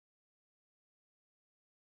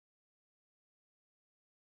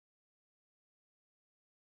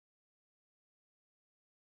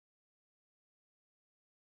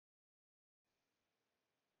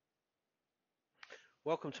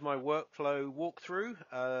Welcome to my workflow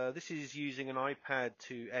walkthrough. This is using an iPad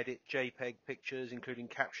to edit JPEG pictures, including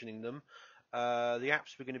captioning them. The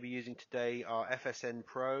apps we're going to be using today are FSN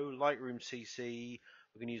Pro, Lightroom CC,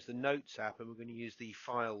 we're going to use the Notes app, and we're going to use the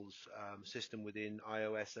Files system within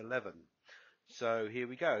iOS 11. So here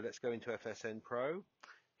we go. Let's go into FSN Pro.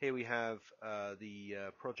 Here we have the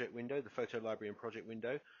project window, the photo library and project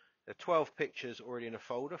window. There are 12 pictures already in a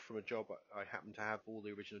folder from a job I happen to have all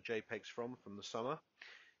the original JPEGs from the summer.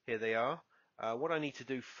 Here they are. What I need to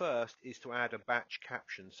do first is to add a batch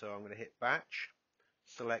caption. So I'm going to hit batch,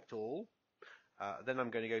 select all. Then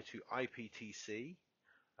I'm going to go to IPTC.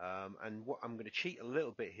 And what I'm going to cheat a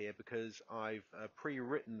little bit here because I've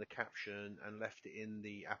pre-written the caption and left it in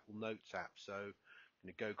the Apple Notes app. So I'm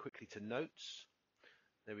going to go quickly to Notes.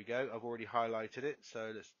 There we go. I've already highlighted it.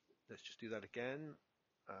 So let's just do that again.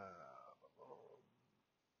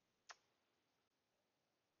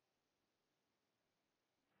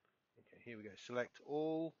 Okay, here we go. Select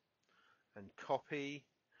all and copy.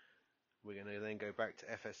 We're going to then go back to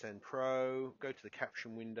FSN Pro, go to the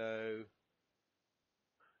caption window,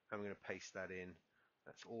 and we're going to paste that in.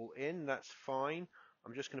 That's all in. That's fine.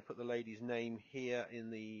 I'm just going to put the lady's name here in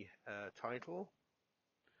the title.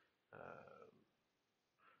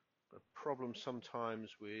 The problem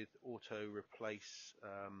sometimes with auto replace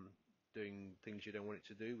doing things you don't want it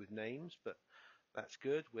to do with names, but that's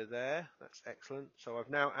good. We're there. That's excellent. So I've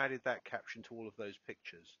now added that caption to all of those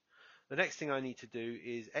pictures. The next thing I need to do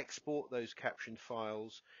is export those captioned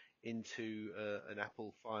files into an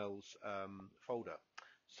Apple Files folder.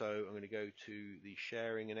 So I'm going to go to the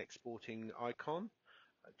sharing and exporting icon.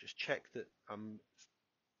 Just check that I'm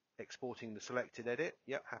exporting the selected edit.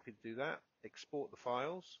 Yep, happy to do that. Export the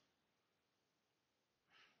files.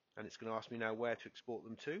 And it's going to ask me now where to export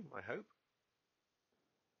them to, I hope.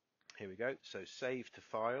 Here we go. So save to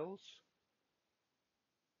files.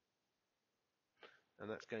 And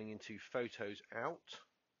that's going into photos out.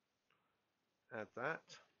 Add that.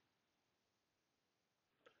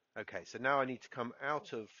 Okay, so now I need to come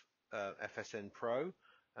out of FSN Pro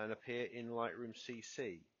and appear in Lightroom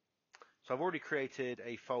CC. So I've already created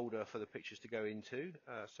a folder for the pictures to go into,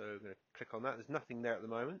 so I'm going to click on that. There's nothing there at the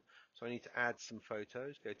moment, so I need to add some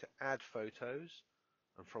photos. Go to Add Photos,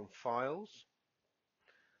 and from Files,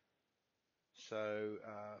 so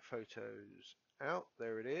Photos out,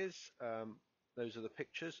 there it is. Those are the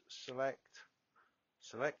pictures.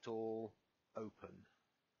 Select all, Open.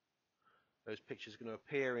 Those pictures are going to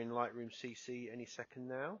appear in Lightroom CC any second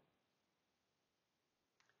now.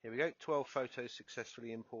 Here we go, 12 photos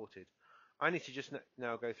successfully imported. I need to just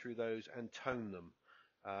now go through those and tone them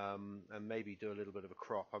and maybe do a little bit of a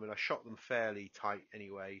crop. I mean, I shot them fairly tight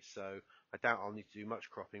anyway, so I doubt I'll need to do much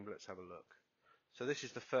cropping, but let's have a look. So this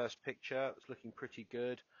is the first picture. It's looking pretty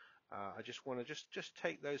good. I just want to just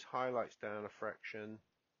take those highlights down a fraction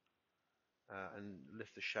and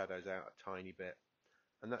lift the shadows out a tiny bit.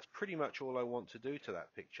 And that's pretty much all I want to do to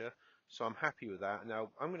that picture. So I'm happy with that. Now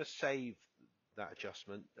I'm going to save that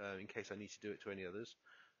adjustment in case I need to do it to any others.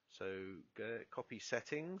 So go copy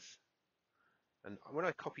settings, and when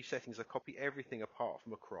I copy settings, I copy everything apart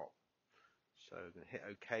from a crop. So I'm going to hit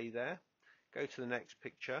OK there. Go to the next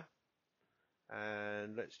picture,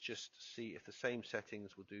 and let's just see if the same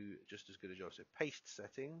settings will do just as good a job. So paste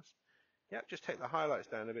settings. Yep, just take the highlights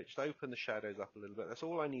down a bit, just open the shadows up a little bit. That's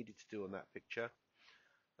all I needed to do on that picture.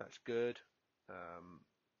 That's good.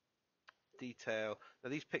 Detail. Now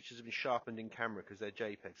these pictures have been sharpened in camera because they're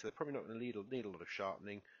JPEG, so they're probably not going to need a lot of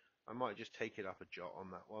sharpening. I might just take it up a jot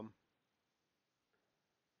on that one.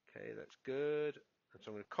 Okay, that's good. And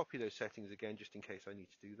so I'm going to copy those settings again just in case I need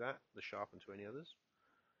to do that, the sharpen to any others.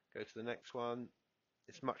 Go to the next one.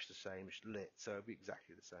 It's much the same, it's lit, so it'll be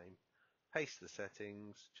exactly the same. Paste the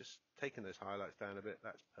settings, just taking those highlights down a bit,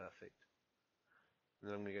 that's perfect. And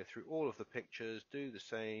then I'm going to go through all of the pictures, do the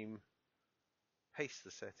same, paste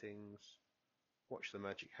the settings, watch the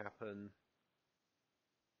magic happen.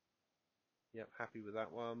 Yep, happy with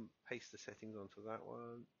that one. Paste the settings onto that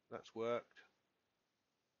one. That's worked.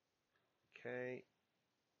 Okay.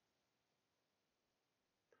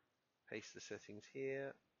 Paste the settings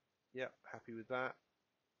here. Yep, happy with that.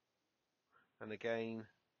 And again,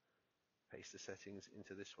 paste the settings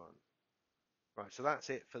into this one. Right, so that's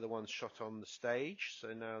it for the ones shot on the stage. So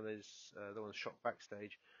now there's the ones shot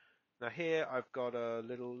backstage. Now here I've got a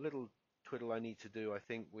little twiddle I need to do, I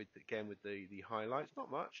think, with the highlights.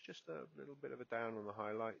 Not much, just a little bit of a down on the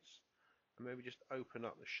highlights. And maybe just open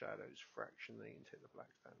up the shadows fractionally and take the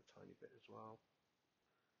blacks down a tiny bit as well.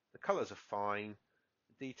 The colours are fine.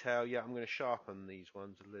 The detail, yeah, I'm going to sharpen these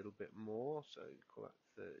ones a little bit more. So call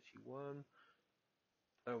that 31.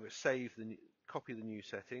 I'm going to copy the new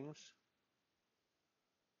settings,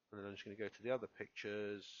 and then I'm just going to go to the other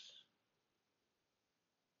pictures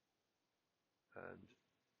and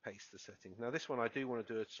paste the settings. Now this one I do want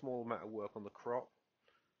to do a small amount of work on the crop,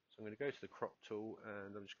 so I'm going to go to the crop tool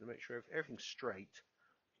and I'm just going to make sure everything's straight.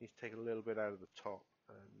 You need to take a little bit out of the top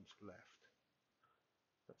and left.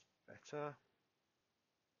 That's better.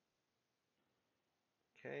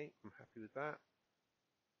 Okay, I'm happy with that.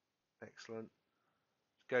 Excellent.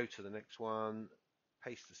 Let's go to the next one,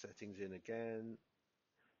 paste the settings in again.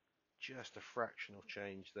 Just a fractional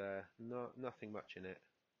change there, nothing much in it.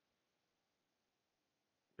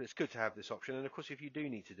 But it's good to have this option, and of course if you do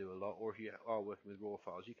need to do a lot, or if you are working with raw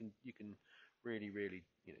files, you can really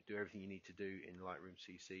do everything you need to do in Lightroom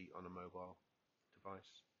CC on a mobile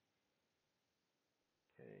device.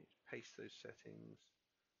 Okay, paste those settings.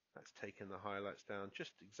 That's taken the highlights down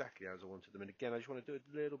just exactly as I wanted them. And again, I just want to do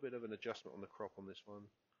a little bit of an adjustment on the crop on this one.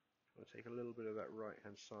 I want to take a little bit of that right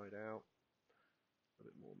hand side out. A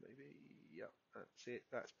bit more maybe. Yep, that's it.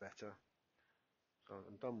 That's better. So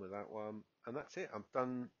I'm done with that one. And that's it. I've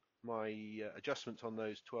done my adjustments on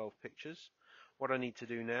those 12 pictures. What I need to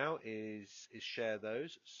do now is share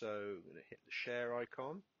those. So I'm going to hit the share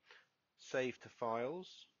icon, save to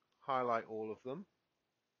files, highlight all of them,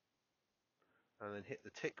 and then hit the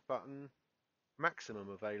tick button. Maximum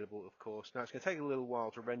available, of course. Now it's going to take a little while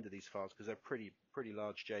to render these files because they're pretty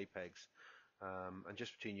large JPEGs. And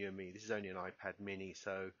just between you and me, this is only an iPad mini,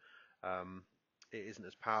 so it isn't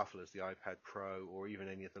as powerful as the iPad Pro or even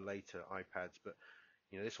any of the later iPads. But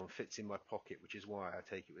this one fits in my pocket, which is why I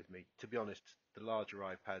take it with me. To be honest, the larger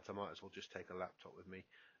iPads, I might as well just take a laptop with me.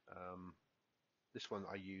 This one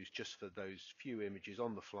I use just for those few images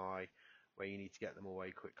on the fly where you need to get them away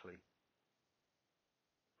quickly.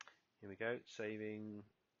 Here we go, saving.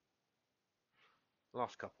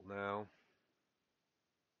 Last couple now.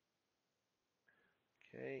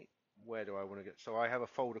 Okay, where do I want to get? So I have a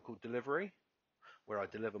folder called Delivery, where I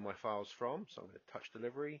deliver my files from. So I'm going to touch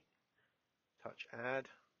Delivery, touch Add,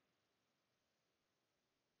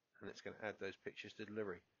 and it's going to add those pictures to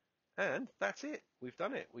Delivery. And that's it. We've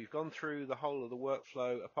done it. We've gone through the whole of the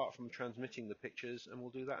workflow apart from transmitting the pictures, and we'll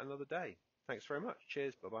do that another day. Thanks very much.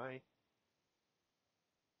 Cheers. Bye-bye.